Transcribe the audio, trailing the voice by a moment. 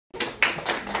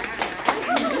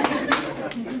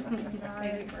You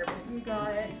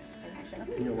got it.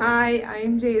 Hi,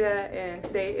 I'm Jada, and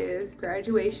today is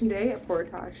graduation day at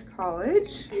Portage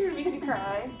College. You're making me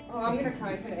cry. Oh, I'm gonna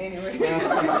cry today anyway.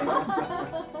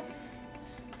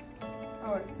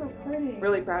 Oh, it's so pretty.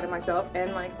 Really proud of myself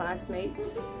and my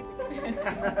classmates.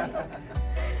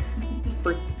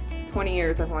 For 20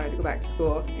 years I've wanted to go back to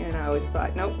school, and I always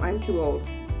thought, nope, I'm too old.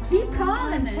 Keep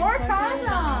calm, Portage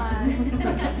on!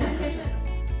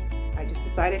 I just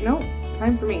decided, no,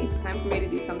 time for me to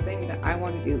do something that I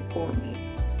want to do for me.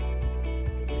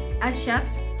 As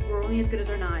chefs, we're only as good as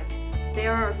our knives. They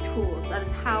are our tools. That is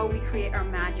how we create our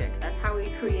magic. That's how we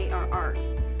create our art.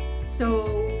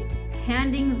 So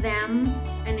handing them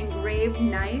an engraved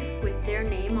knife with their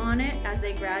name on it as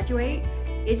they graduate,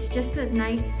 it's just a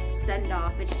nice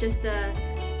send-off.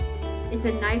 It's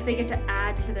a knife they get to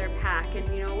add to their pack. And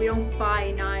you know, we don't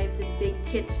buy knives in big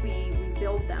kits, we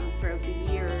build them throughout the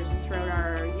years and throughout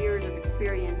our years of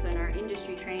experience and our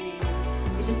industry training.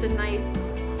 It's just a knife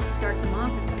to start them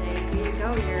off and say, here you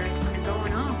go,